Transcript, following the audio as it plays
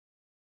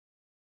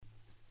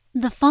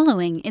The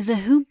following is a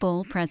Hoop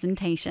Ball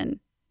presentation.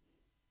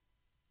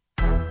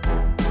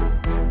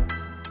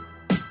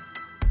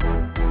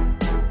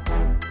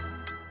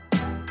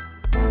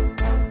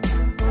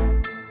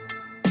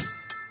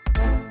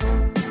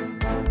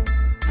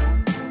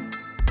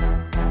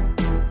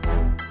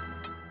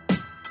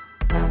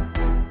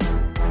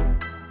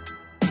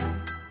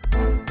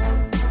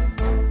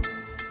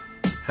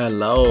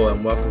 Hello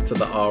and welcome to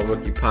the All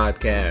Rookie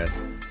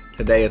Podcast.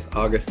 Today is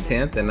August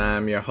 10th and I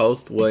am your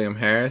host, William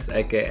Harris,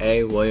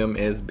 aka William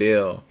is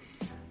Bill.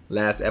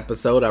 Last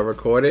episode I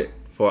recorded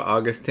for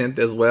August 10th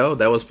as well.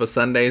 That was for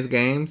Sunday's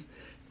games.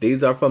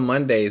 These are for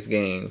Monday's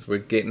games. We're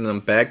getting them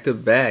back to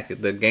back.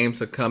 The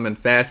games are coming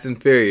fast and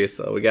furious,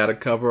 so we got to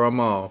cover them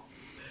all.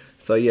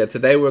 So yeah,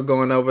 today we're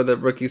going over the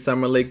Rookie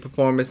Summer League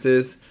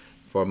performances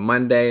for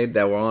Monday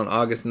that were on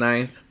August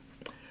 9th.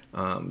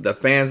 The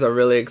fans are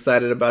really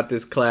excited about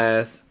this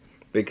class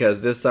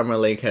because this Summer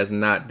League has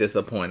not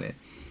disappointed.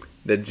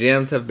 The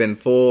gyms have been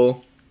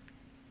full,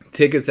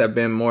 tickets have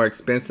been more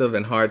expensive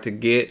and hard to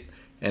get,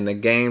 and the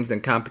games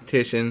and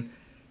competition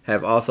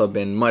have also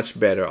been much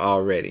better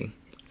already.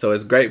 So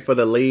it's great for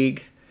the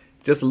league,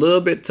 just a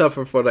little bit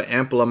tougher for the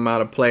ample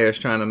amount of players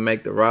trying to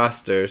make the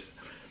rosters,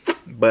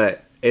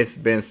 but it's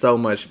been so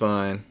much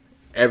fun.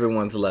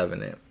 Everyone's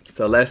loving it.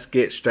 So let's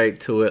get straight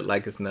to it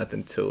like it's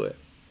nothing to it.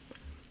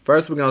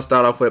 First, we're going to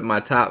start off with my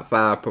top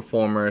 5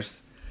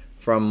 performers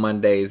from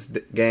Monday's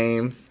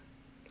games.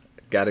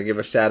 Got to give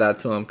a shout out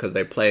to them because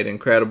they played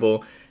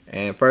incredible.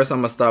 And first,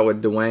 I'm going to start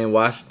with Dwayne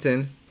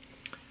Washington,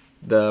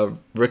 the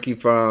rookie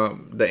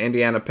from the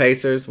Indiana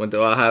Pacers, went to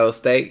Ohio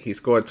State. He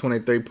scored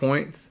 23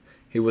 points.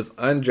 He was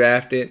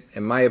undrafted.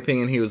 In my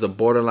opinion, he was a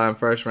borderline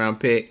first-round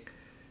pick.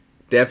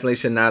 Definitely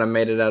should not have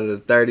made it out of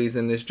the 30s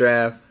in this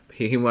draft.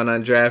 He went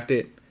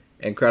undrafted.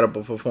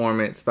 Incredible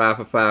performance, 5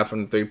 for 5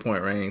 from the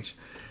three-point range.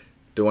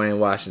 Dwayne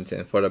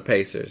Washington for the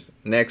Pacers.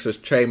 Next was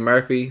Trey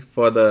Murphy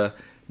for the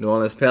New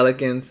Orleans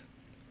Pelicans.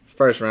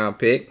 First round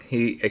pick.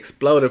 He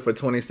exploded for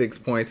 26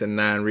 points and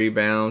 9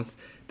 rebounds.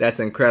 That's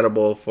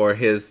incredible for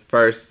his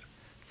first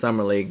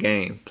Summer League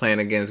game playing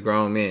against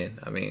grown men.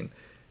 I mean,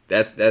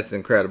 that's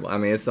incredible. I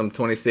mean, it's some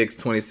 26,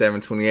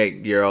 27,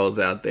 28-year-olds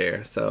out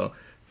there. So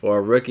for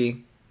a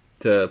rookie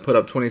to put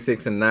up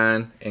 26 and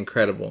 9,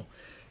 incredible.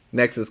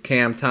 Next is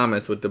Cam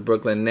Thomas with the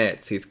Brooklyn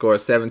Nets. He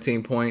scored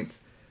 17 points.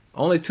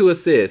 Only 2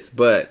 assists,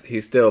 but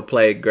he still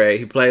played great.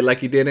 He played like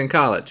he did in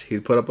college. He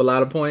put up a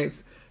lot of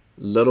points,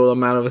 little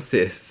amount of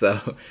assists,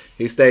 so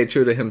he stayed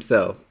true to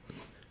himself.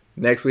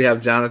 Next, we have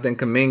Jonathan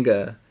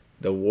Kuminga,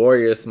 the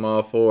Warriors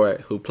small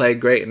forward, who played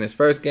great in his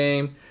first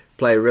game,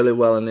 played really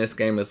well in this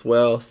game as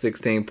well.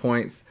 16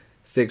 points,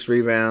 6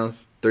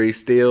 rebounds, 3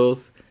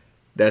 steals.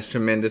 That's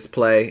tremendous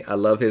play. I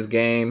love his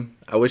game.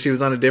 I wish he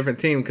was on a different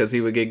team because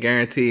he would get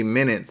guaranteed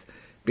minutes,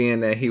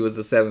 being that he was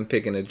the 7th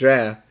pick in the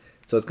draft.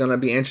 So it's going to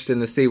be interesting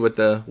to see what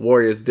the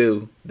Warriors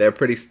do. They're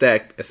pretty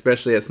stacked,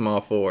 especially at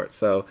small forward.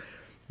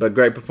 But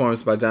great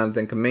performance by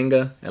Jonathan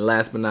Kuminga. And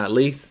last but not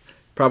least,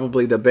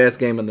 probably the best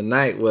game of the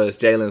night was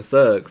Jalen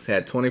Suggs.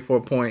 Had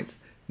 24 points,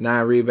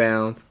 9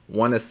 rebounds,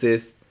 1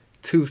 assist,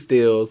 2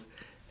 steals,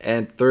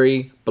 and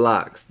 3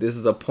 blocks. This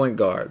is a point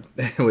guard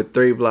with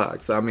 3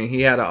 blocks. I mean,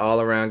 he had an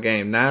all-around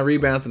game. 9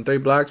 rebounds and 3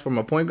 blocks from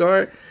a point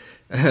guard.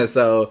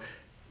 So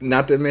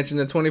not to mention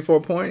the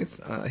 24 points,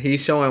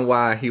 he's showing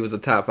why he was a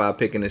top 5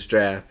 pick in this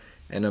draft,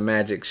 and the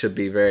Magic should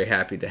be very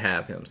happy to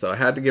have him. So I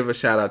had to give a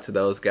shout out to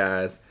those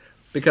guys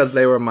because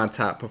they were my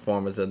top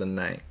performers of the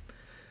night.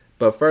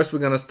 But first we're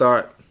going to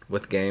start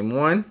with Game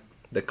 1,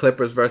 the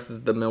Clippers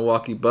versus the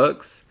Milwaukee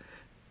Bucks.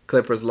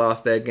 Clippers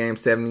lost that game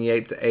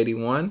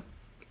 78-81,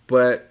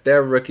 but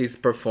their rookies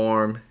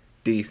performed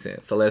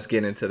decent. So let's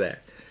get into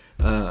that.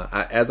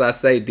 As I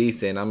say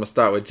decent, I'm going to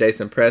start with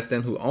Jason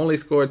Preston, who only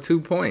scored 2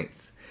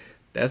 points.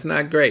 That's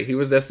not great. He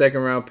was their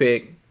second-round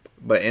pick,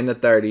 but in the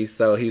 30s,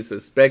 so he's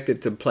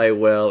expected to play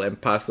well and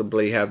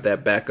possibly have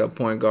that backup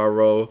point guard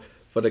role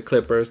for the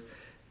Clippers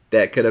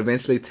that could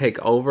eventually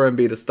take over and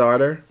be the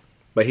starter,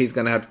 but he's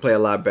going to have to play a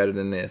lot better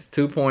than this.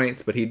 2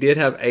 points, but he did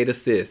have 8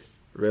 assists.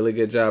 Really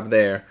good job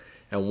there.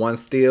 And 1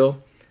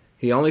 steal.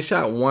 He only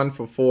shot 1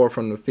 for 4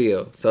 from the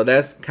field, so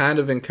that's kind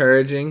of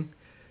encouraging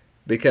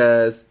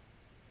because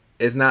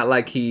it's not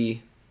like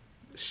he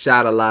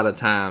shot a lot of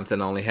times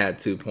and only had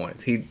 2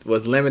 points. He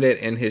was limited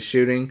in his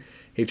shooting.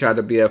 He tried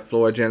to be a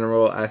floor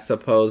general, I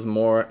suppose,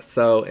 more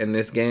so in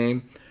this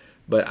game.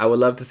 But I would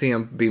love to see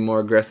him be more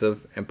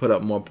aggressive and put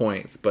up more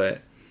points.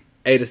 But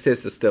 8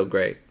 assists is still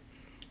great.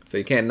 So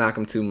you can't knock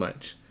him too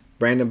much.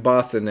 Brandon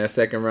Boston, their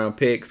second-round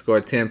pick,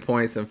 scored 10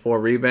 points and 4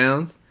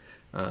 rebounds.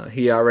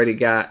 He already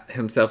got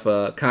himself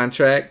a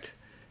contract,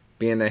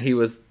 being that he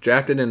was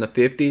drafted in the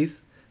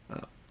 50s.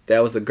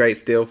 That was a great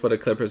steal for the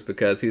Clippers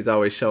because he's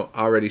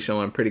already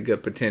showing pretty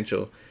good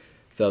potential.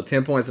 So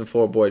 10 points and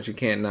 4 boards, you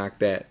can't knock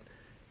that.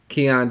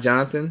 Keon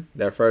Johnson,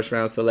 their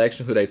first-round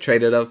selection, who they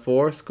traded up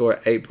for, scored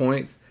 8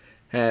 points,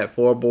 had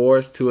 4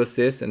 boards, 2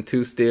 assists, and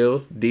 2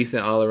 steals.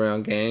 Decent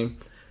all-around game.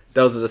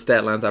 Those are the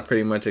stat lines I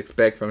pretty much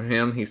expect from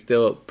him. He's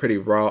still pretty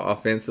raw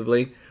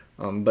offensively.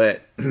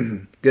 But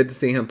good to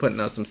see him putting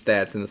up some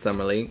stats in the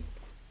summer league.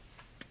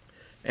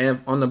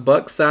 And on the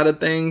Bucks side of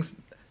things,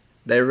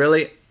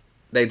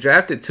 they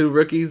drafted 2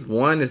 rookies.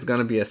 One is going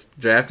to be a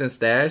draft and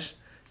stash,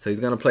 so he's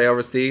going to play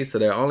overseas. So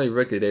their only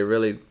rookie they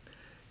really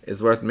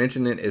is worth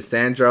mentioning is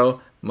Sandro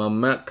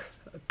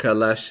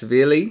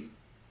Mamukelashvili.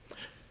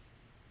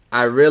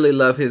 I really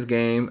love his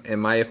game. In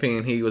my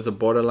opinion, he was a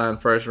borderline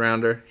first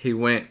rounder. He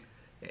went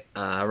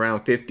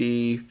around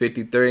 50,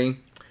 53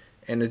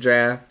 in the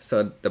draft.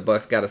 So the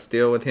Bucks got a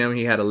steal with him.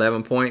 He had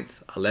 11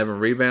 points, 11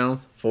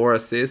 rebounds, 4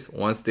 assists,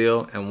 1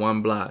 steal, and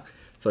 1 block.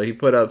 So he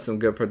put up some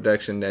good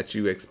production that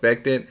you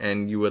expected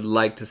and you would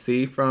like to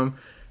see from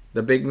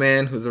the big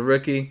man who's a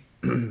rookie.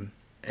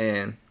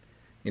 And,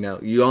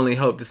 you only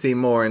hope to see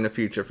more in the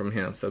future from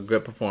him. So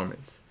good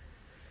performance.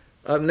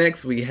 Up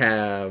next, we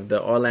have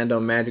the Orlando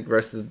Magic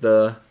versus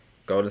the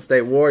Golden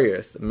State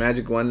Warriors.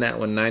 Magic won that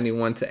one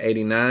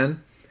 91-89.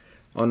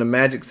 On the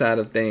Magic side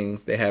of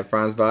things, they had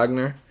Franz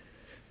Wagner.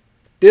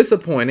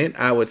 Disappointed,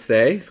 I would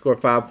say. Scored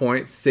 5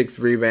 points, 6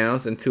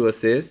 rebounds, and 2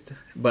 assists.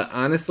 But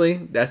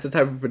honestly, that's the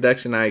type of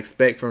production I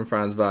expect from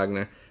Franz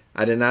Wagner.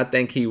 I did not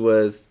think he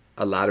was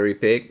a lottery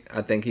pick.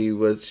 I think he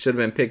should have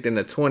been picked in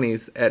the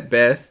 20s at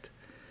best.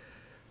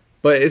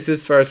 But it's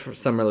his first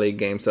summer league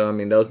game, so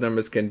those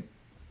numbers can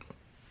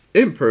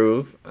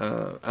improve.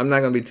 I'm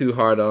not going to be too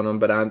hard on him,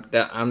 but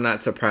I'm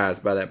not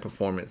surprised by that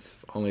performance.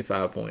 Only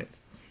 5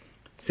 points,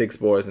 6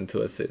 boards, and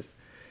 2 assists.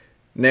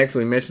 Next,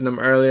 we mentioned him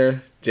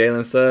earlier,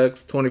 Jalen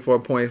Suggs, 24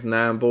 points,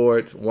 9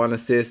 boards, 1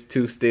 assist,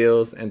 2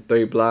 steals, and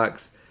 3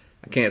 blocks.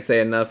 I can't say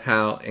enough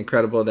how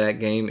incredible that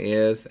game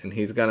is, and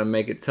he's going to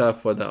make it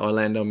tough for the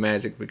Orlando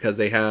Magic because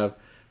they have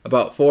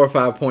about 4 or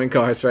 5 point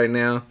guards right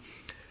now,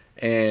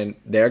 and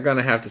they're going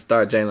to have to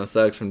start Jalen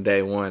Suggs from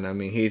day one.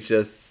 He's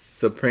just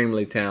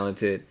supremely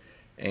talented,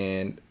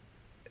 and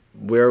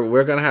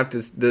we're going to have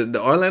to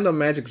the Orlando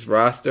Magic's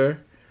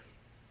roster.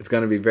 It's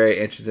going to be very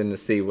interesting to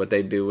see what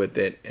they do with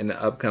it in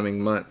the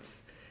upcoming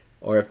months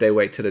or if they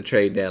wait to the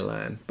trade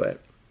deadline. But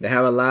they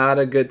have a lot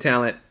of good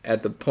talent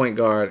at the point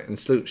guard and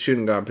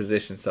shooting guard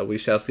position, so we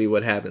shall see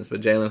what happens. But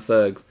Jalen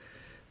Suggs,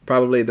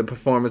 probably the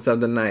performance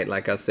of the night,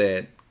 like I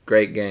said.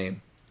 Great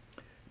game.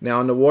 Now,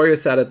 on the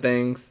Warriors side of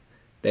things,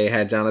 they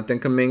had Jonathan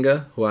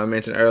Kuminga, who I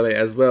mentioned earlier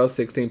as well,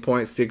 16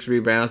 points, 6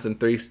 rebounds, and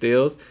 3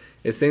 steals.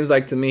 It seems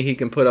like to me he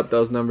can put up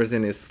those numbers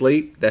in his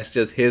sleep. That's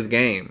just his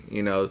game.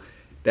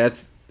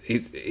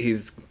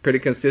 He's a pretty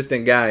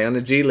consistent guy. On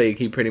the G League,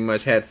 he pretty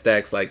much had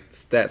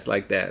stats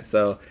like that.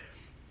 So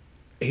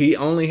he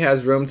only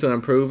has room to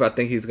improve. I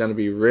think he's going to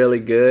be really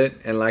good.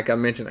 And like I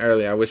mentioned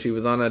earlier, I wish he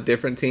was on a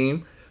different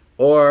team.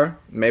 Or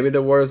maybe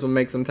the Warriors will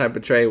make some type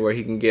of trade where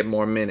he can get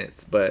more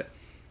minutes.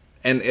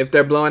 And if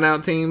they're blowing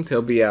out teams,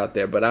 he'll be out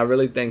there. But I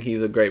really think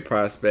he's a great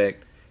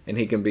prospect, and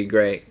he can be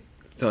great.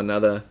 So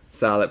another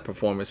solid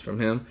performance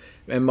from him.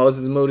 And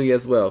Moses Moody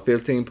as well.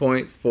 15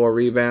 points, 4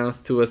 rebounds,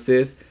 2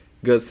 assists.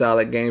 Good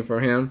solid game for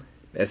him.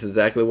 That's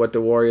exactly what the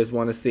Warriors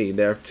want to see.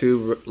 Their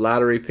 2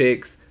 lottery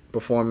picks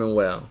performing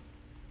well.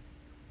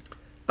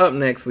 Up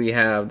next, we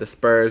have the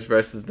Spurs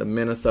versus the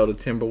Minnesota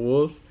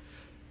Timberwolves.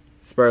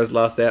 Spurs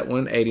lost that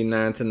one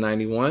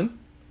 89-91.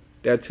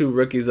 Their 2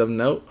 rookies of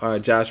note are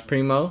Josh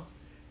Primo,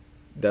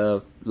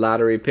 the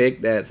lottery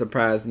pick that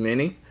surprised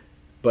many.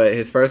 But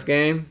his first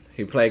game,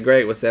 he played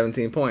great with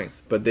 17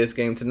 points. But this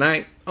game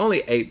tonight,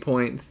 only 8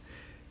 points.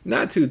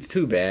 Not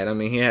too bad.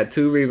 He had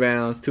 2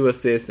 rebounds, 2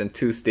 assists, and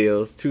 2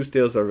 steals. 2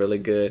 steals are really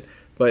good.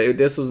 But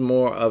this was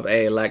more of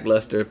a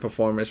lackluster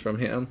performance from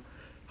him.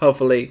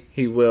 Hopefully,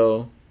 he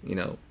will,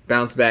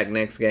 bounce back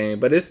next game.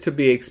 But it's to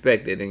be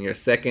expected in your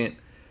second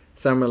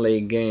summer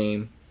league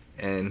game,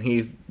 and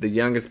he's the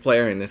youngest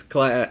player in his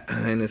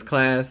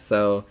class.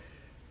 So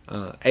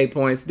 8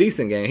 points,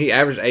 decent game. He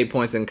averaged 8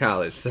 points in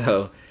college.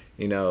 So,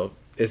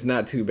 it's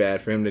not too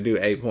bad for him to do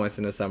 8 points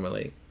in the summer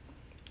league.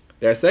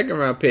 Their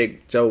second-round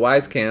pick, Joe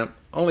Wieskamp,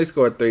 only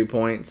scored 3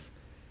 points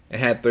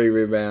and had 3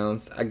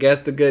 rebounds. I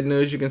guess the good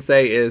news you can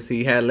say is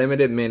he had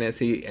limited minutes.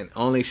 He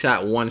only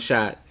shot 1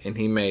 shot, and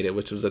he made it,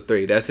 which was a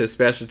 3. That's his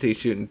specialty,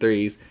 shooting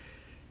 3s.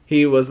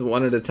 He was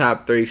one of the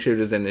top 3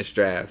 shooters in this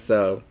draft.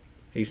 So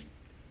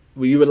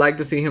you would like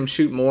to see him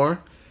shoot more,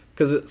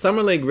 because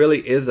Summer League really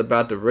is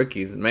about the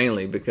rookies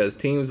mainly, because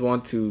teams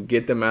want to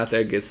get them out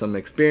there, get some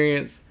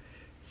experience,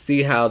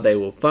 see how they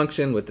will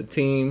function with the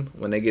team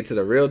when they get to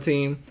the real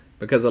team.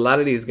 Because a lot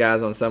of these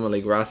guys on Summer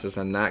League rosters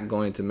are not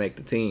going to make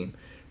the team.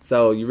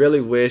 So you really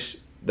wish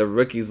the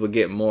rookies would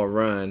get more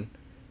run.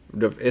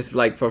 It's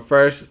like for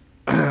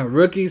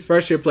rookies,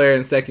 first-year players,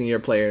 and second-year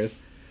players,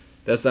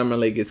 the Summer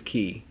League is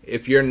key.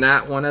 If you're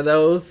not one of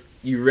those,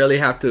 you really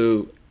have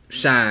to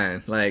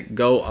shine,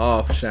 go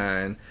off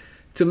shine,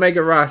 to make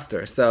a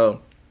roster.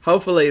 So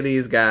hopefully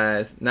these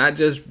guys, not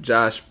just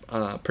Josh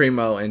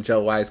Primo and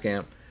Joe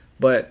Wieskamp,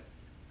 but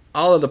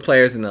all of the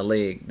players in the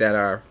league that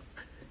are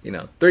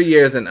 3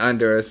 years and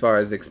under as far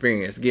as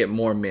experience, get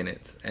more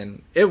minutes.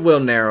 And it will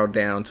narrow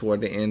down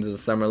toward the end of the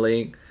Summer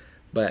League.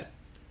 But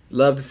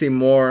love to see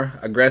more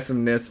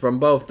aggressiveness from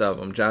both of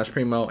them, Josh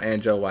Primo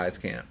and Joe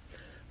Wieskamp.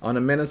 On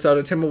the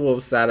Minnesota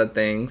Timberwolves side of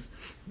things,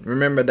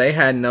 remember they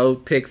had no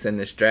picks in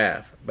this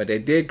draft, but they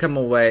did come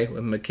away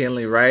with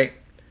McKinley Wright,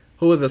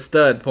 who was a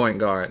stud point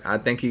guard. I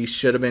think he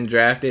should have been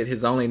drafted.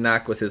 His only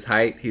knock was his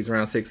height. He's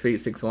around 6 feet,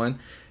 6'1".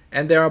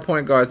 And there are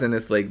point guards in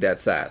this league that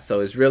size, so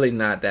it's really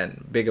not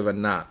that big of a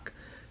knock,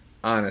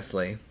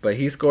 honestly. But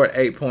he scored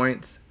 8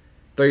 points,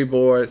 3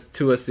 boards,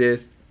 2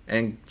 assists,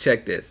 and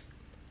check this,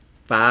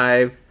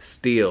 5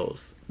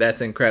 steals.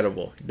 That's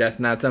incredible. That's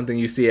not something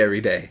you see every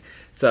day.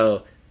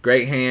 So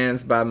great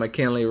hands by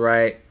McKinley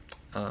Wright.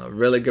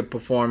 Really good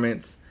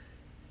performance.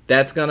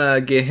 That's going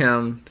to get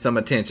him some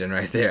attention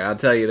right there. I'll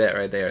tell you that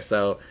right there.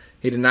 So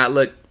he did not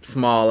look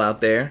small out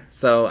there.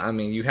 So, I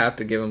mean, you have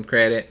to give him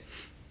credit.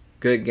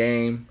 Good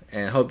game,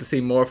 and hope to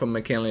see more from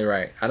McKinley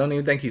Wright. I don't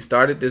even think he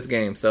started this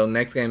game, so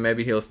next game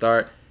maybe he'll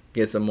start,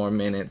 get some more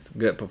minutes.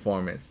 Good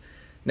performance.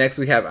 Next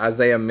we have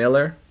Isaiah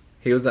Miller.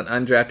 He was an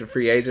undrafted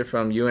free agent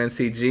from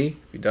UNCG.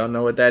 If you don't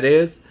know what that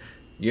is,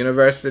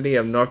 University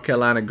of North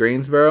Carolina,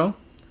 Greensboro.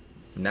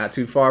 Not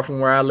too far from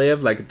where I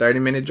live, like a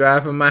 30-minute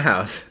drive from my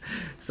house.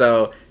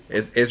 So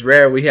it's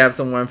rare we have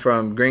someone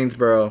from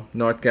Greensboro,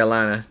 North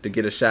Carolina, to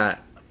get a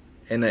shot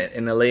in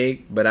the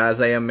league, but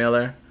Isaiah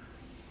Miller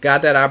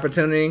got that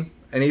opportunity,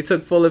 and he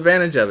took full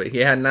advantage of it. He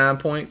had 9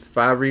 points,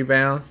 5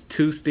 rebounds,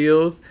 2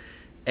 steals,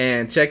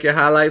 and check your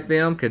highlight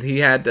film because he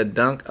had the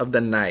dunk of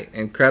the night.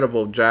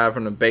 Incredible drive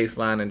from the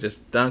baseline and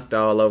just dunked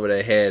all over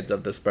the heads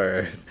of the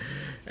Spurs.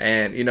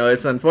 And, you know,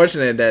 it's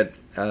unfortunate that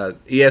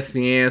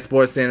ESPN,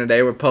 SportsCenter,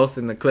 they were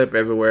posting the clip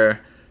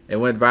everywhere. It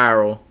went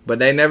viral, but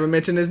they never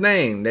mentioned his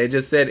name. They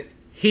just said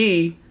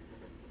he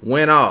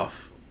went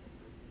off.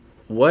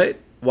 What?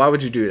 Why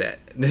would you do that?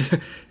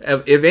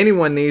 If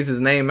anyone needs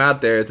his name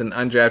out there, it's an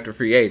undrafted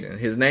free agent.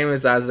 His name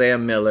is Isaiah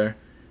Miller.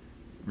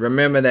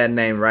 Remember that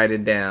name. Write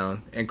it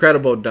down.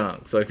 Incredible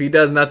dunk. So if he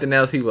does nothing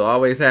else, he will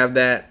always have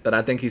that. But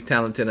I think he's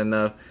talented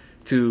enough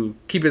to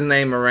keep his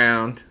name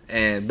around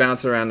and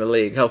bounce around the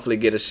league. Hopefully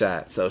get a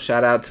shot. So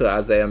shout out to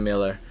Isaiah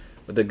Miller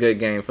with a good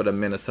game for the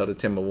Minnesota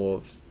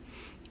Timberwolves.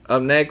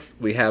 Up next,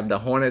 we have the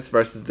Hornets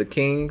versus the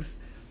Kings.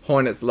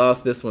 Hornets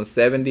lost this one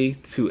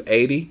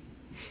 70-80.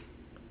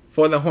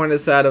 For the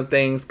Hornets side of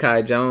things,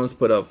 Kai Jones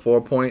put up 4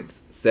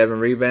 points, 7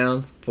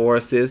 rebounds, 4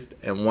 assists,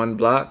 and 1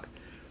 block.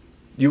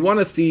 You want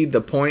to see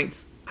the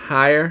points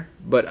higher,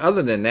 but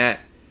other than that,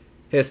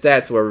 his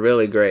stats were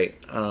really great.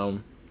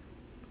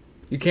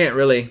 You can't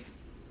really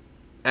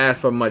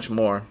ask for much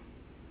more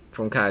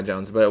from Kai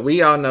Jones, but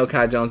we all know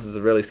Kai Jones is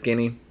a really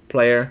skinny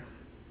player,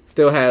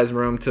 still has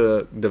room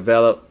to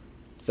develop,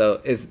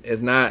 so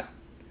it's not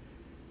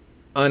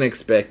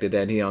unexpected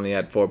that he only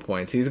had 4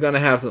 points. He's going to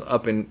have some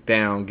up and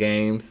down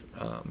games,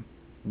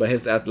 but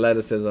his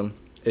athleticism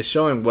is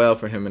showing well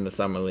for him in the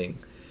summer league.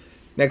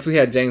 Next we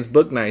had James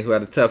Bouknight, who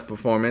had a tough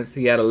performance.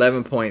 He had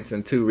 11 points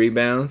and 2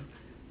 rebounds.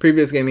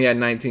 Previous game he had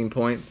 19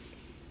 points.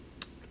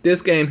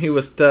 This game he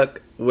was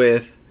stuck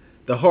with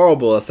the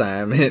horrible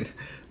assignment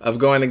of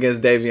going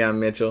against Davion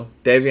Mitchell.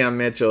 Davion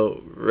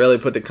Mitchell really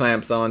put the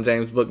clamps on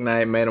James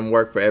Bouknight, made him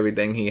work for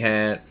everything he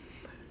had.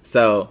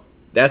 So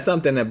that's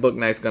something that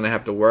Bouknight's going to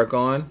have to work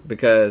on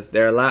because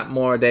there are a lot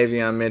more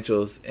Davion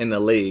Mitchells in the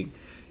league,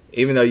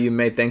 even though you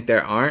may think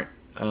there aren't.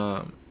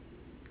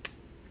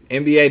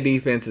 NBA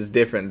defense is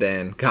different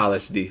than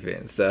college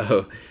defense.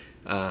 So,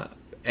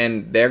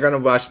 and they're going to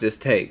watch this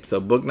tape. So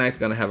Bouknight's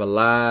going to have a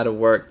lot of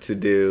work to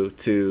do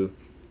to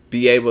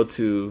be able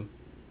to,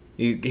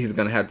 he's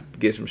going to have to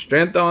get some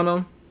strength on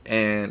him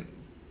and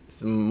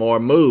some more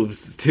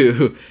moves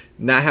to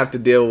not have to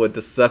deal with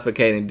the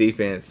suffocating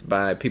defense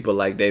by people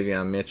like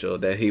Davion Mitchell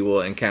that he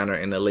will encounter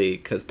in the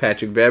league. Because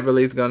Patrick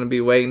Beverley's going to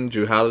be waiting.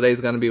 Drew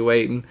Holiday's going to be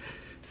waiting.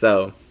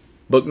 So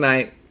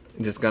Bouknight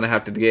just going to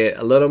have to get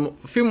a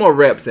few more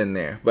reps in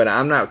there. But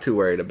I'm not too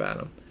worried about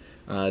him.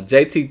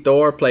 JT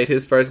Thor played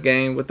his first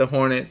game with the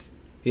Hornets.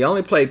 He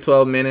only played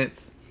 12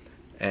 minutes.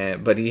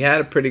 But he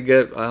had a pretty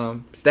good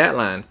stat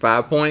line.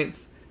 5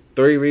 points,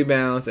 3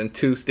 rebounds, and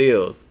 2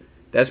 steals.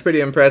 That's pretty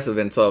impressive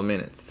in 12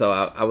 minutes. So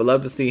I would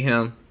love to see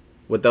him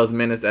with those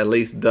minutes at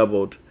least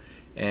doubled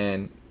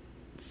and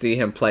see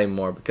him play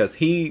more because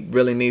he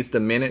really needs the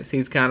minutes.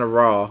 He's kind of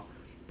raw,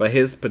 but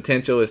his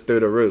potential is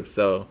through the roof.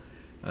 So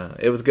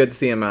it was good to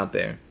see him out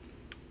there.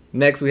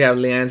 Next, we have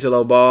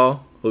LiAngelo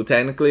Ball, who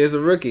technically is a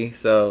rookie.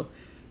 So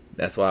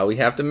that's why we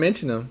have to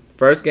mention him.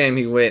 First game,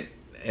 he went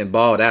and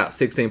balled out,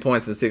 16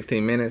 points in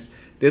 16 minutes.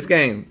 This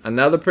game,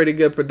 another pretty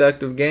good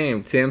productive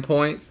game, 10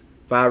 points.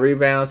 5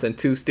 rebounds, and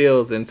 2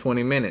 steals in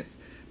 20 minutes.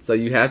 So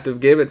you have to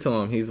give it to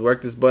him. He's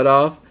worked his butt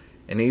off,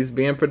 and he's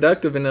being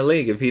productive in the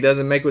league. If he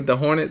doesn't make with the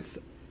Hornets,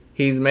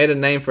 he's made a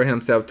name for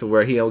himself to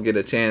where he'll get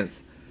a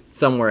chance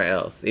somewhere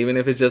else, even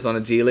if it's just on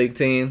a G League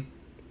team.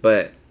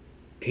 But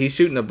he's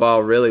shooting the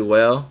ball really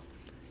well,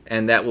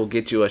 and that will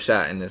get you a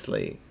shot in this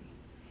league.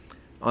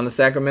 On the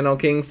Sacramento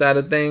Kings side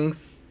of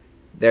things,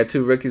 their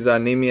 2 rookies are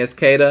Neemias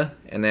Queta,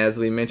 and as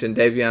we mentioned,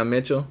 Davion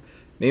Mitchell.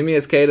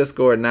 Neemias Queta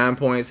scored 9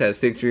 points, had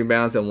 6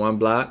 rebounds, and 1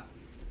 block.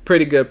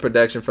 Pretty good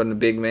production from the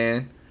big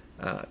man.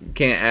 You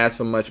can't ask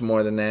for much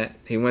more than that.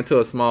 He went to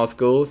a small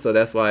school, so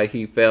that's why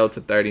he fell to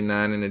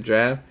 39 in the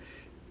draft.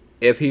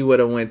 If he would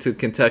have went to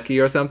Kentucky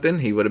or something,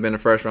 he would have been a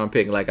first-round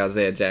pick like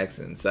Isaiah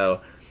Jackson.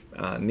 So,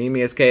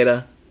 Neemias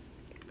Queta,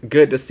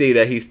 good to see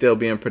that he's still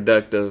being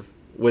productive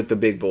with the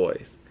big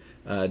boys.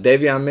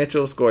 Davion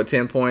Mitchell scored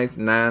 10 points,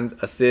 9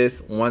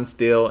 assists, 1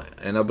 steal,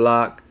 and a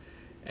block.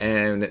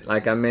 And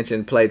like I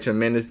mentioned, played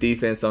tremendous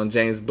defense on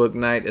James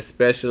Bouknight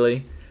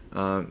especially.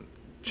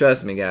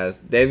 Trust me,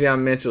 guys,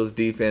 Davion Mitchell's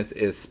defense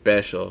is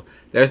special.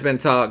 There's been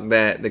talk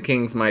that the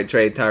Kings might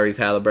trade Tyrese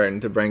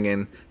Halliburton to bring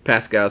in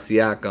Pascal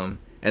Siakam,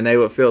 and they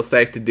would feel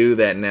safe to do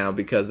that now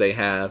because they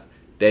have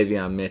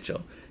Davion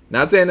Mitchell.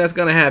 Not saying that's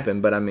going to happen,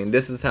 but I mean,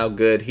 this is how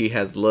good he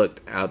has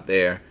looked out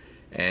there,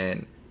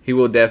 and he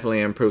will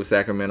definitely improve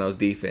Sacramento's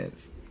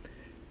defense.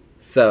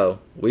 So,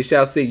 we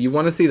shall see. You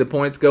want to see the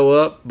points go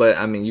up, but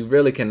I mean, you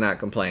really cannot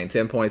complain.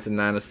 10 points and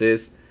 9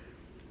 assists.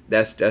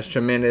 That's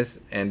tremendous.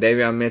 And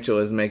Davion Mitchell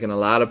is making a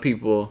lot of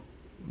people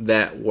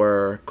that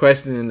were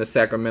questioning the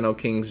Sacramento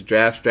Kings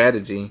draft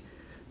strategy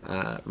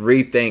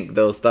rethink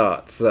those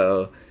thoughts.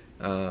 So,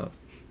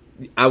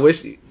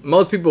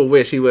 most people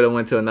wish he would have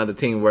went to another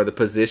team where the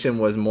position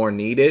was more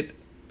needed.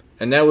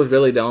 And that was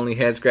really the only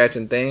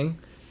head-scratching thing.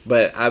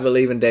 But I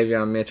believe in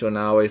Davion Mitchell, and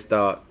I always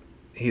thought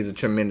he's a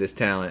tremendous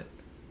talent.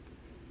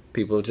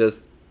 People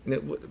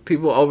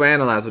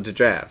overanalyze with the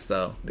draft.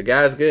 So the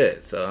guy's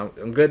good. So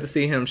I'm good to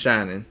see him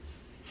shining.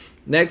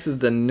 Next is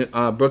the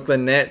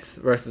Brooklyn Nets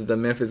versus the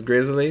Memphis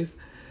Grizzlies.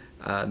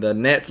 The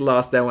Nets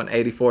lost that one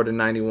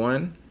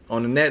 84-91.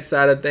 On the Nets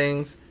side of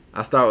things,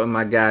 I'll start with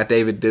my guy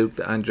David Duke,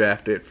 the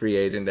undrafted free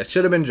agent that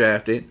should have been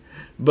drafted,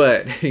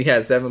 but he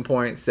had 7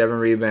 points, 7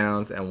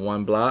 rebounds, and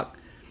 1 block.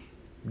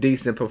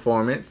 Decent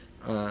performance.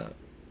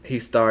 He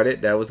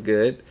started. That was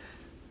good.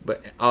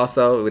 But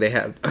also, they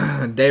have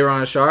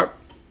Day'Ron Sharpe,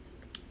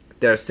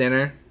 their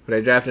center, who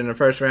they drafted in the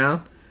first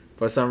round.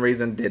 For some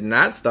reason, did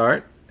not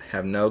start.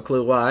 Have no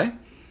clue why.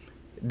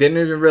 Didn't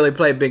even really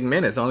play big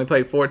minutes. Only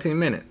played 14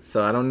 minutes.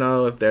 So I don't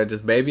know if they're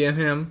just babying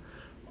him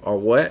or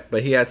what.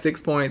 But he had 6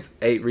 points,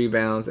 8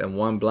 rebounds, and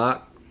 1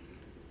 block.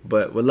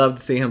 But would love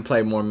to see him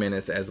play more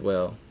minutes as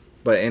well.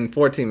 But in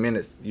 14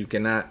 minutes, you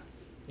cannot,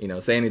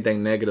 say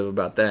anything negative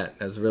about that.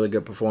 That's a really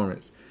good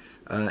performance.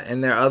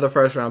 And their other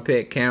first-round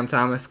pick, Cam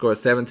Thomas, scored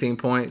 17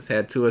 points,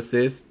 had 2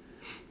 assists.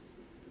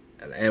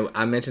 And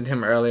I mentioned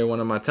him earlier, one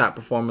of my top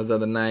performers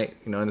of the night.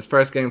 In his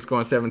first game,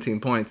 scoring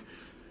 17 points,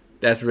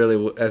 that's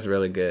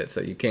really good.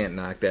 So you can't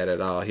knock that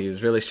at all. He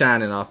was really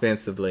shining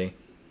offensively.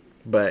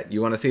 But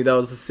you want to see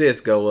those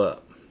assists go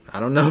up. I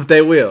don't know if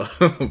they will,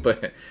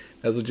 but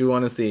that's what you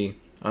want to see.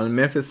 On the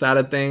Memphis side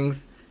of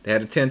things, they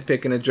had the 10th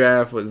pick in the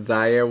draft with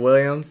Zaire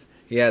Williams.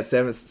 He had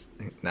 7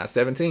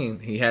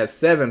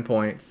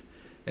 points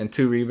and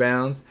 2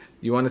 rebounds.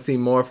 You want to see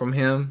more from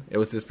him. It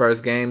was his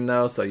first game,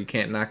 though, so you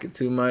can't knock it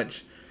too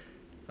much.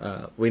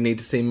 We need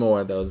to see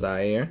more, though,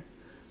 Zaire.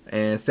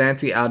 And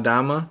Santi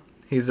Aldama,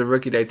 he's a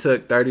rookie they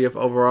took 30th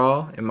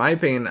overall. In my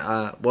opinion,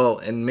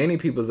 in many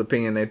people's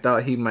opinion, they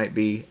thought he might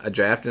be a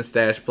draft and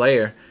stash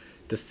player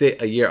to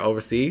sit a year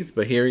overseas.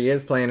 But here he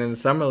is playing in the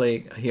Summer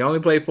League. He only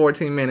played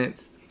 14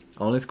 minutes,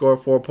 only scored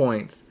 4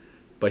 points,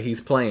 but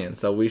he's playing.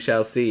 So we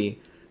shall see.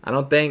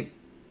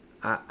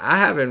 I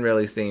haven't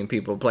really seen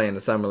people play in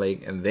the Summer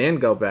League and then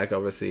go back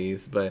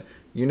overseas, but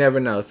you never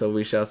know, so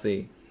we shall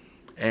see.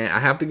 And I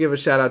have to give a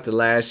shout out to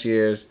last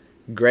year's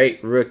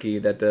great rookie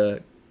that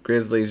the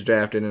Grizzlies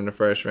drafted in the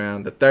first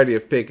round, the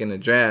 30th pick in the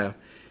draft.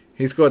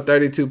 He scored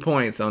 32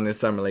 points on this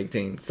Summer League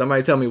team.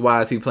 Somebody tell me,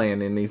 why is he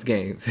playing in these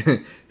games?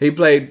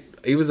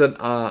 He was an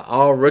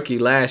all-rookie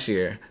last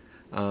year,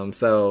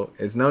 so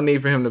it's no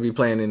need for him to be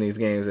playing in these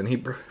games, and he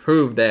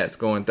proved that,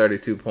 scoring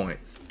 32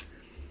 points.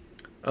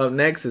 Up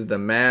next is the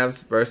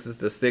Mavs versus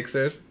the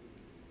Sixers.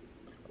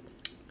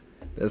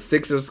 The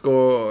Sixers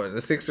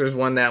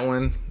won that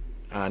one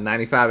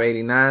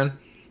 95-89.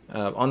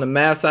 On the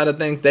Mavs side of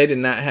things, they did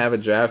not have a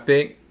draft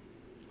pick,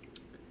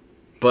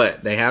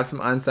 but they have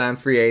some unsigned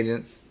free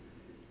agents.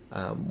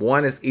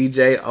 One is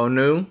E.J.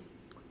 Onu.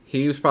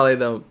 He was probably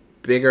the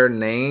bigger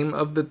name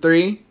of the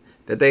 3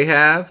 that they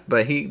have,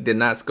 but he did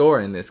not score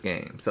in this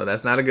game, so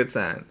that's not a good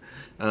sign.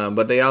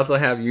 But they also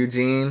have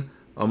Eugene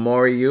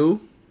Omoruyi.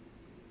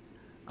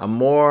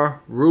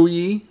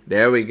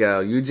 There we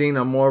go. Eugene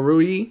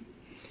Omoruyi.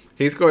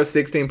 He scored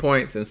 16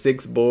 points and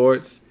 6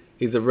 boards.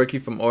 He's a rookie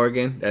from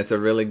Oregon. That's a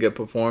really good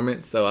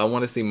performance, so I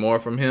want to see more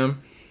from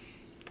him.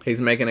 He's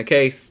making a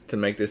case to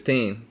make this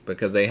team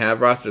because they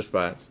have roster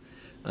spots.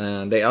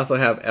 They also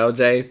have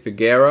L.J.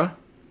 Figueroa.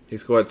 He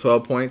scored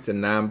 12 points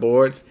and 9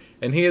 boards,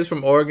 and he is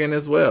from Oregon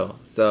as well.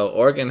 So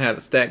Oregon had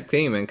a stacked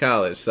team in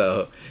college,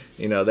 so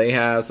they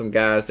have some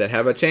guys that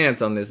have a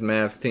chance on this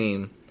Mavs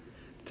team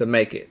to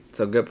make it.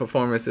 So good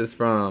performances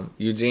from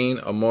Eugene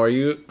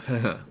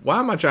Omoruyi. Why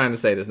am I trying to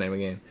say this name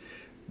again?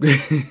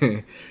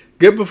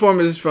 Good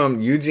performances from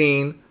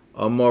Eugene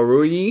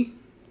Omoruyi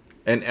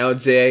and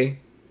L.J.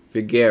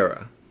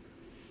 Figueroa.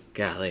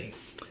 Golly.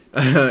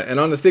 And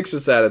on the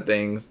Sixers side of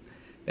things,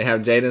 they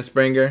have Jaden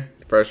Springer,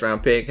 first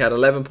round pick, had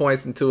 11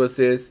 points and 2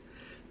 assists.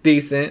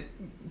 decent,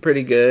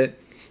 pretty good.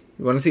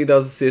 You want to see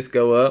those assists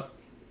go up,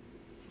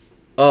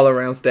 all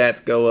around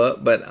stats go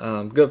up, but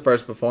good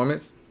first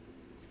performance.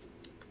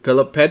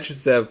 Philip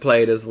Petrusev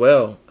played as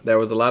well. There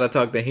was a lot of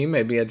talk that he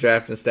may be a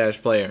draft and stash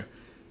player.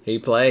 He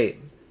played.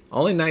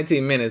 Only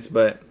 19 minutes,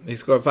 but he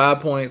scored 5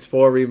 points,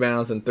 4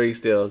 rebounds, and 3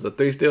 steals. The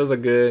 3 steals are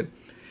good,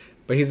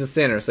 but he's a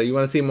center, so you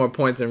want to see more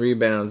points and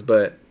rebounds,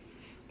 but,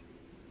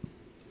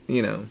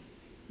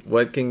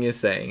 what can you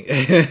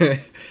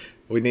say?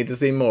 We need to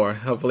see more.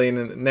 Hopefully in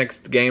the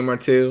next game or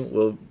two,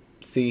 we'll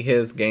see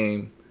his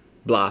game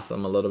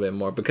blossom a little bit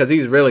more because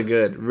he's really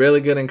good. Really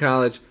good in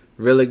college,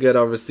 really good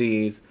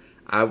overseas.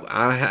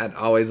 I had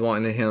always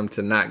wanted him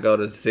to not go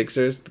to the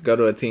Sixers, to go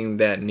to a team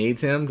that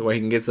needs him, where he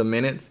can get some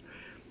minutes.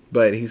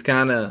 But he's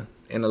kind of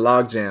in a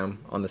logjam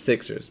on the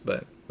Sixers,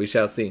 but we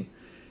shall see.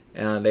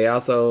 They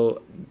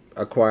also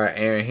acquired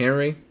Aaron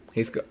Henry.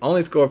 He's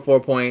only scored 4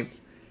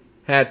 points,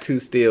 had 2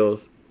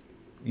 steals.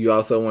 You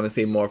also want to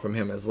see more from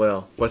him as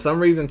well. For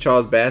some reason,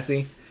 Charles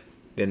Bassey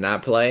did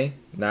not play.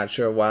 Not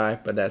sure why,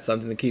 but that's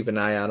something to keep an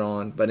eye out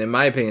on. But in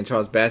my opinion,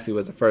 Charles Bassey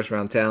was a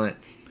first-round talent,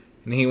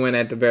 and he went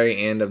at the very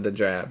end of the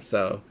draft.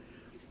 So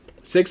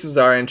Sixers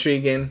are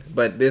intriguing,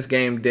 but this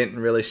game didn't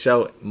really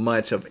show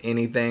much of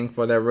anything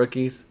for their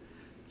rookies.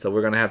 So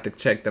we're going to have to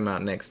check them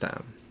out next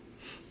time.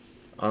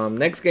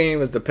 Next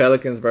game is the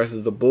Pelicans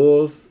versus the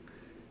Bulls.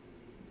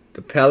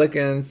 The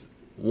Pelicans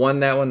won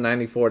that one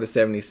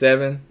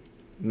 94-77.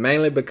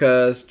 Mainly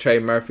because Trey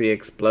Murphy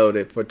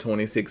exploded for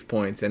 26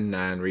 points and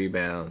 9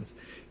 rebounds.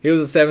 He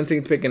was the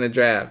 17th pick in the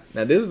draft.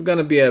 Now, this is going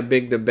to be a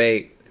big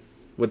debate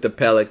with the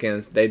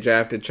Pelicans. They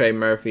drafted Trey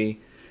Murphy.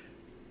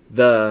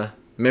 The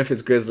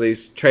Memphis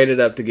Grizzlies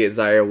traded up to get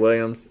Zaire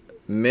Williams.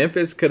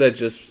 Memphis could have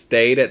just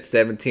stayed at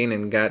 17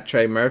 and got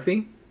Trey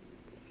Murphy.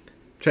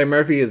 Trey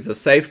Murphy is a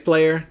safe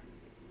player.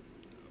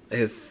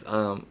 If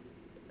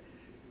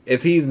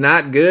he's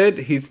not good,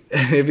 if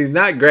he's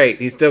not great,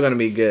 he's still going to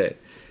be good.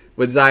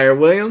 With Zaire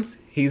Williams,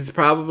 he's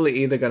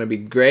probably either going to be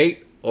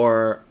great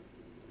or,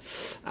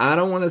 I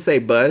don't want to say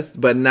bust,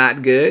 but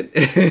not good.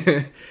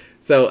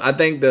 So I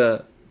think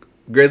the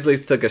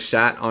Grizzlies took a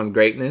shot on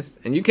greatness,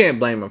 and you can't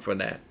blame them for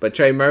that. But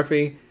Trey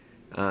Murphy,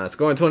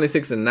 scoring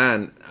 26 and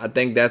 9, I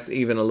think that's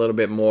even a little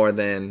bit more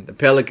than the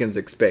Pelicans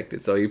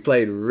expected. So he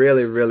played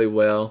really, really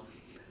well.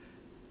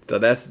 So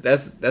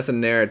that's a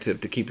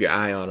narrative to keep your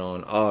eye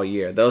on all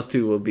year. Those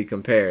two will be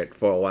compared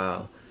for a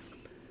while.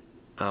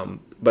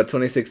 But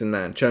 26 and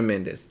 9,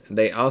 tremendous.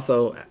 They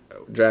also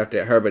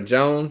drafted Herbert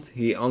Jones.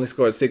 He only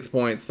scored 6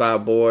 points,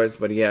 5 boards,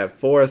 but he had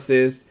 4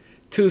 assists,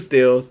 2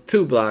 steals,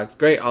 2 blocks.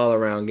 Great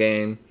all-around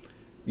game.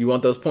 You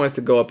want those points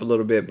to go up a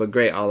little bit, but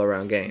great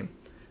all-around game.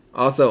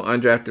 Also,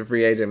 undrafted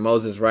free agent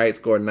Moses Wright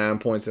scored 9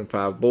 points and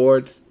 5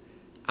 boards.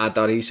 I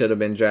thought he should have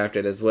been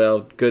drafted as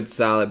well. Good,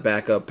 solid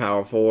backup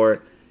power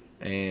forward.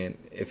 And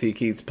if he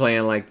keeps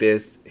playing like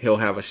this, he'll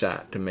have a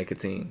shot to make a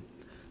team.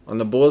 On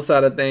the Bulls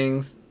side of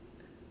things,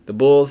 the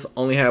Bulls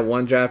only had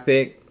 1 draft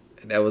pick.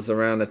 That was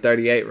around the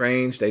 38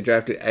 range. They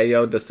drafted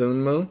Ayo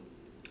Dosunmu.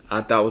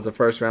 I thought was a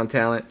first-round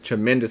talent.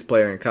 Tremendous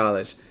player in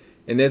college.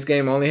 In this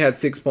game, only had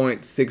 6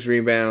 points, 6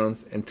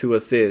 rebounds, and 2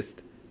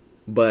 assists.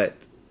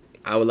 But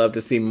I would love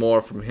to see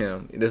more from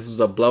him. This was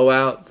a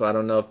blowout, so I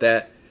don't know if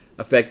that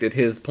affected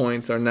his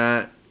points or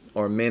not,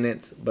 or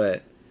minutes.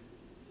 But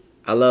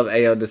I love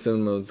Ayo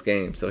Dosunmu's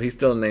game, so he's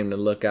still a name to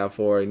look out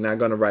for. You're not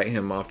going to write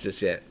him off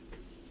just yet.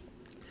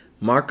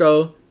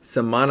 Marko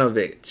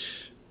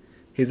Simonovic.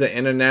 He's an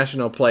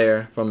international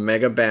player from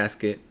Mega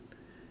Basket.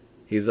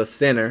 He's a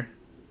center.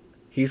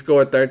 He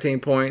scored 13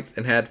 points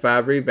and had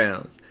 5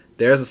 rebounds.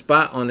 There's a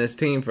spot on this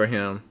team for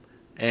him,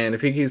 and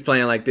if he keeps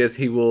playing like this,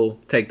 he will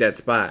take that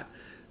spot.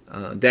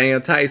 Daniel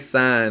Tice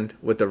signed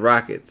with the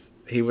Rockets.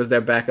 He was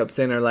their backup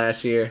center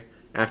last year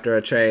after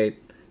a trade.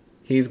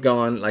 He's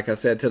gone, like I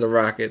said, to the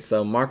Rockets.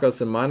 So Marko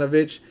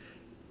Simonovic,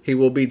 he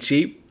will be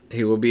cheap.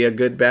 He will be a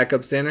good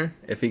backup center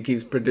if he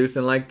keeps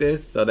producing like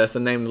this. So that's a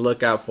name to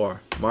look out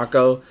for.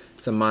 Marko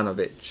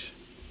Simonovic.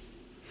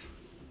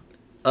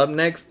 Up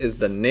next is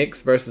the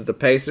Knicks versus the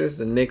Pacers.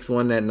 The Knicks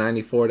won that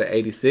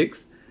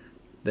 94-86.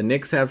 The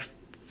Knicks have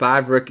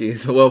 4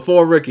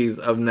 rookies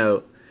of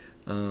note.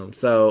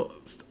 So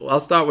I'll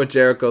start with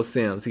Jericho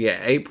Sims. He had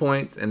 8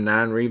 points and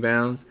 9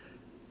 rebounds.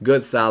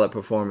 Good, solid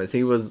performance.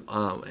 He was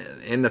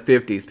in the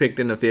 50s, picked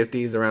in the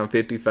 50s, around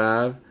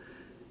 55,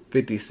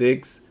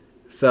 56.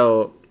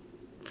 So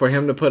for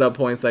him to put up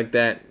points like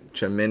that,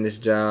 tremendous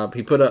job.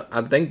 He put up,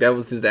 I think that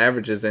was his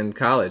averages in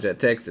college at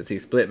Texas. He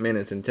split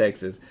minutes in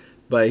Texas.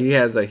 But he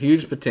has a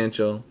huge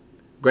potential,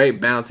 great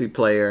bouncy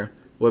player,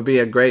 will be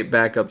a great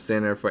backup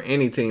center for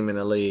any team in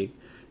the league.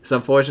 It's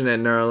unfortunate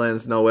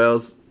Nerlens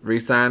Noel's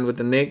re-signed with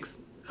the Knicks.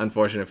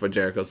 Unfortunate for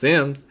Jericho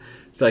Sims.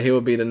 So he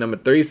will be the number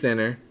 3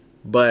 center.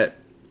 But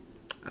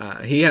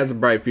he has a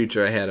bright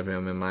future ahead of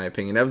him, in my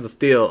opinion. That was a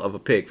steal of a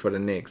pick for the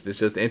Knicks. It's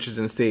just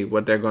interesting to see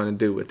what they're going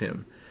to do with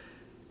him.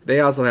 They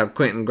also have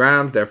Quentin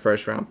Grimes, their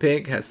first-round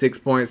pick, has 6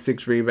 points,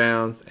 6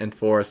 rebounds, and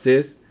 4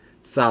 assists.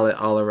 Solid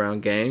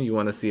all-around game. You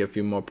want to see a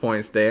few more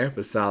points there,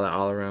 but solid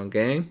all-around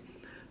game.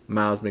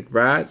 Miles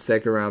McBride,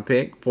 second round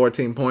pick,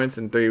 14 points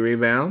and 3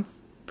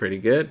 rebounds. Pretty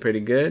good, pretty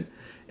good.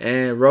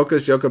 And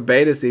Rokas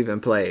Jokubaitis even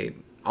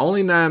played.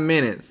 Only 9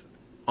 minutes,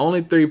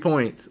 only 3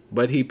 points,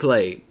 but he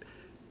played.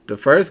 The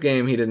first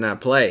game he did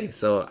not play,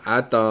 so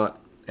I thought,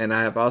 and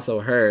I have also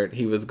heard,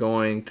 he was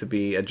going to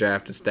be a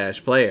drafted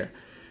stash player.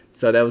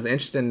 So that was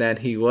interesting that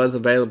he was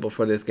available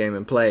for this game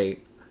and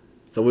played.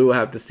 So we will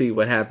have to see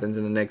what happens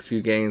in the next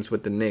few games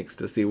with the Knicks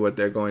to see what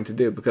they're going to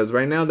do. Because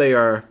right now they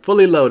are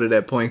fully loaded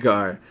at point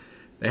guard.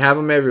 They have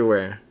them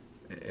everywhere,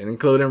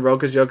 including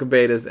Rokas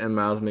Jokubaitis and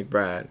Miles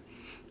McBride.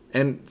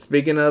 And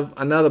speaking of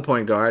another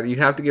point guard, you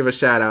have to give a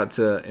shout out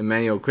to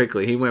Immanuel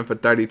Quickley. He went for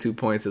 32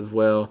 points as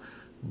well,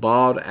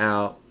 balled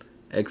out.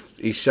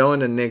 He's showing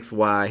the Knicks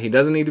why he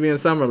doesn't need to be in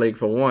Summer League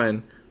for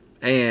one,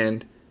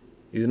 and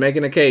he's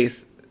making a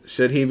case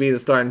should he be the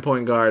starting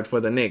point guard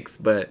for the Knicks.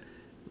 But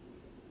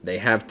they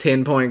have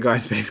 10 point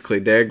guards basically: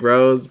 Derrick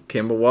Rose,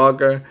 Kemba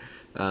Walker,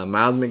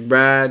 Miles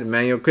McBride,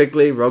 Immanuel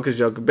Quickley, Rokas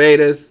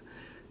Jokubaitis.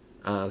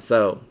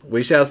 So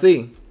we shall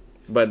see.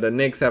 But the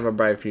Knicks have a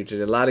bright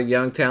future. A lot of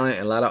young talent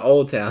and a lot of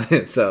old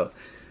talent. So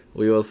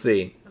we will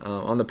see.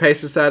 On the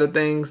Pacers side of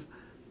things,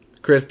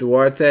 Chris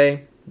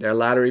Duarte, their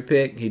lottery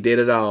pick, he did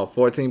it all.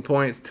 14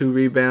 points, 2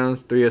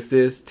 rebounds, 3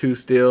 assists, 2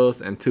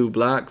 steals, and 2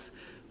 blocks.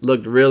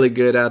 Looked really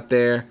good out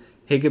there.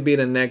 He could be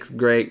the next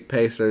great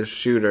Pacers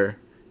shooter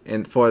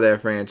for their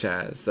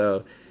franchise.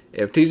 So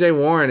if TJ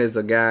Warren is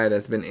a guy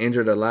that's been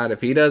injured a lot,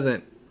 if he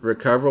doesn't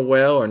recover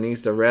well or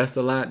needs to rest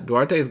a lot,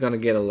 Duarte is going to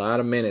get a lot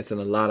of minutes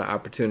and a lot of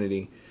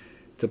opportunity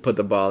to put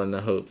the ball in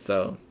the hoop.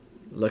 So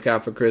look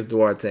out for Chris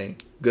Duarte.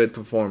 Good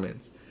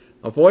performance.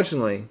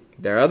 Unfortunately,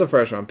 their other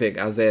first-round pick,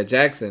 Isaiah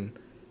Jackson,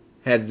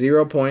 had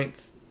 0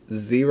 points,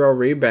 0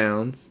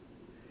 rebounds,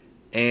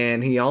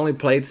 and he only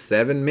played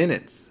 7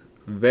 minutes.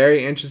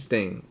 Very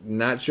interesting.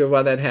 Not sure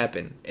why that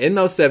happened. In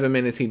those 7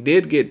 minutes, he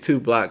did get 2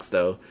 blocks,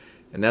 though,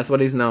 and that's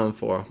what he's known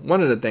for.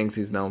 One of the things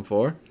he's known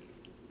for.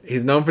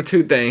 He's known for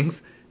 2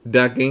 things: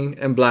 dunking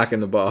and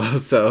blocking the ball.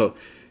 So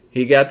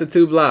he got the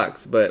 2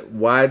 blocks, but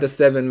why the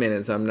 7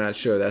 minutes, I'm not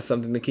sure. That's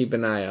something to keep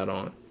an eye out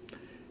on.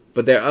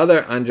 But their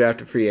other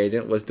undrafted free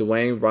agent was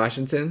Dwayne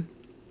Washington,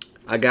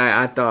 a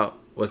guy I thought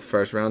was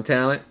first-round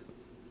talent.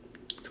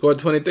 Scored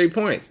 23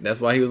 points. That's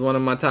why he was one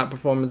of my top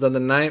performers of the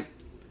night.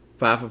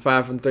 5 for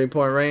 5 from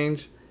three-point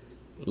range.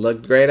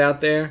 Looked great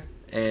out there,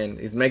 and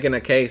he's making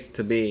a case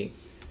to be.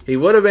 He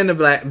would have been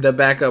the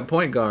backup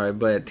point guard,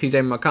 but T.J.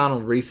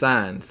 McConnell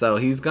re-signed. So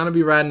he's going to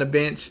be riding the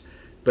bench,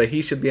 but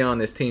he should be on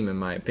this team in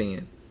my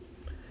opinion.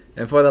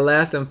 And for the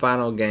last and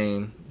final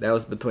game, that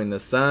was between the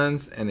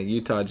Suns and the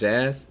Utah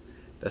Jazz.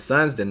 The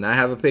Suns did not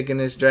have a pick in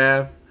this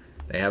draft.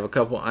 They have a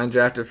couple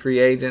undrafted free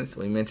agents.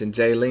 We mentioned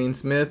Jalen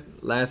Smith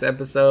last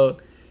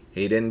episode.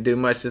 He didn't do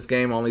much this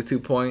game, only 2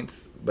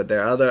 points. But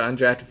their other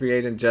undrafted free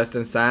agent,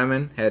 Justin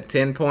Simon, had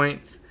 10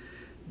 points.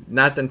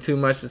 Nothing too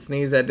much to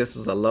sneeze at. This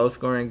was a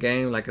low-scoring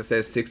game. Like I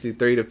said,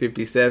 63 to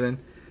 57.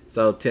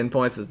 So 10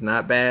 points is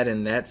not bad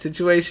in that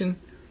situation.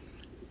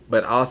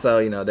 But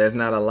also, there's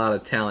not a lot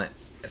of talent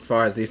as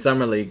far as these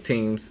Summer League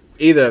teams,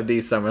 either of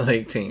these Summer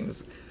League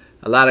teams.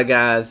 A lot of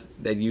guys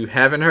that you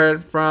haven't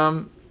heard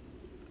from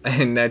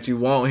and that you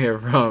won't hear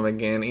from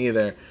again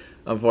either,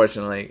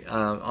 unfortunately.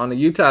 On the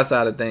Utah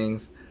side of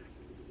things,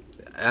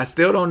 I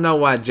still don't know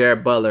why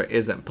Jared Butler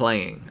isn't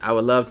playing. I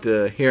would love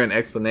to hear an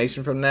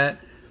explanation from that.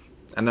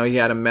 I know he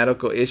had a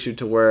medical issue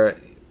to where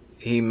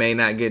he may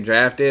not get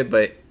drafted,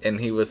 and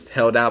he was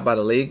held out by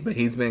the league, but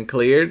he's been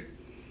cleared.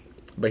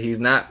 But he's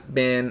not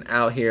been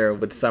out here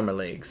with Summer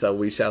League, so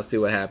we shall see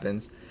what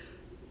happens.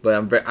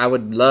 But I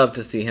would love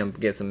to see him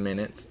get some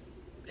minutes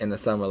in the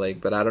Summer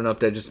League, but I don't know if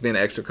they're just being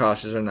extra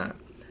cautious or not.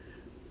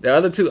 The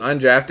other 2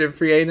 undrafted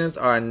free agents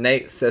are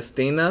Nate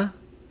Sestina.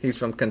 He's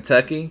from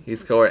Kentucky. He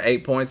scored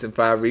 8 points and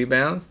 5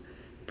 rebounds.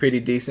 Pretty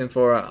decent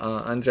for an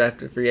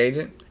undrafted free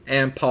agent.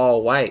 And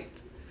Paul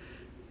White.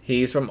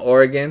 He's from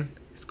Oregon.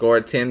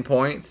 Scored 10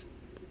 points.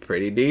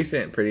 Pretty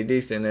decent.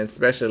 And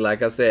especially,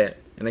 like I said,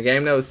 in a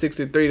game that was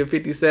 63 to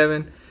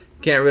 57,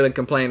 can't really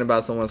complain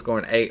about someone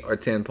scoring 8 or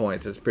 10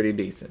 points. It's pretty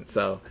decent.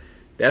 So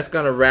that's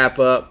going to wrap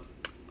up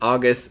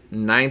August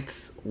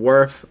 9th's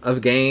worth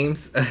of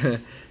games.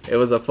 It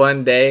was a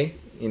fun day.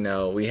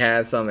 We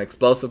had some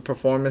explosive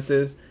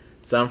performances.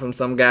 Some from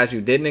some guys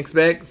you didn't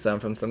expect. Some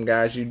from some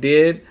guys you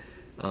did.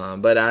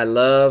 But I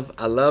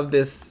love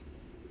this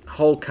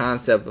whole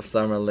concept of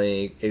Summer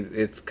League.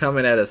 It's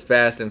coming at us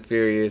fast and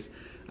furious.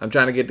 I'm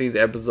trying to get these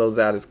episodes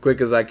out as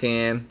quick as I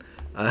can.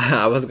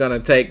 I was going to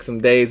take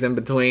some days in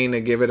between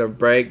to give it a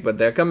break, but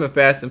they're coming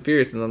fast and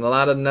furious. And a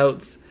lot of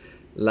notes,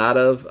 a lot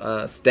of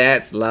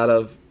stats, a lot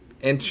of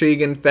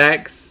intriguing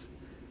facts,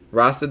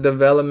 roster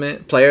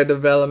development, player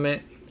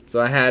development. So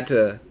I had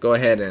to go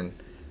ahead and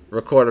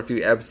record a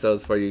few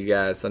episodes for you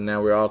guys. So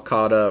now we're all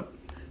caught up,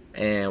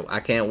 and I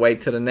can't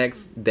wait till the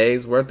next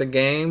day's worth of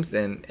games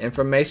and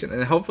information,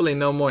 and hopefully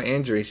no more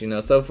injuries.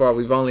 So far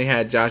we've only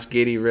had Josh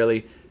Giddey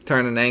really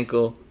turn an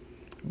ankle,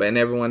 but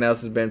everyone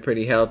else has been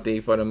pretty healthy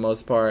for the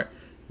most part.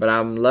 But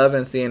I'm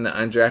loving seeing the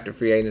undrafted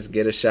free agents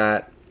get a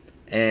shot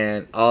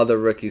and all the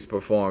rookies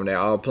performed. They're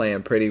all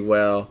playing pretty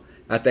well.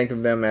 I think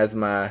of them as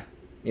my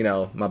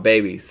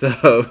babies.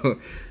 So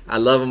I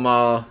love them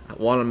all. I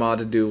want them all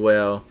to do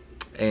well.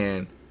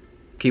 And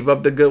keep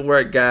up the good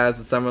work, guys.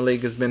 The Summer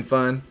League has been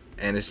fun,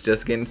 and it's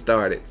just getting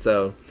started.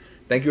 So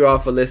thank you all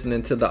for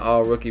listening to the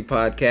All Rookie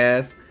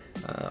Podcast.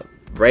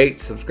 Rate,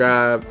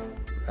 subscribe,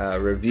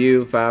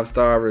 review,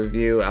 5-star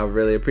review. I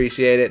really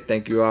appreciate it.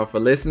 Thank you all for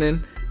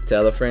listening.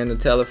 Tell a friend to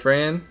tell a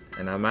friend.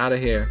 And I'm out of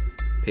here.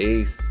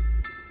 Peace.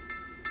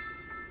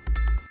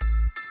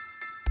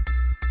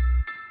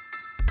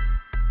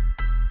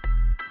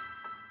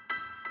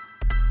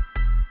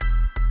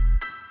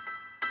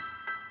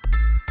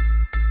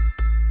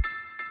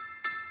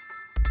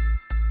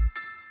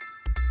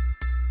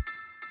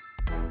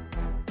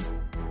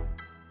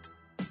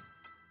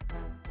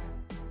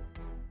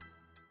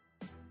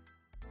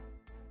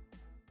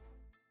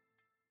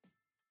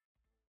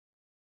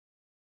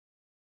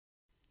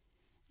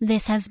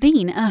 This has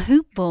been a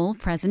Hoop Ball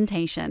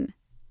presentation.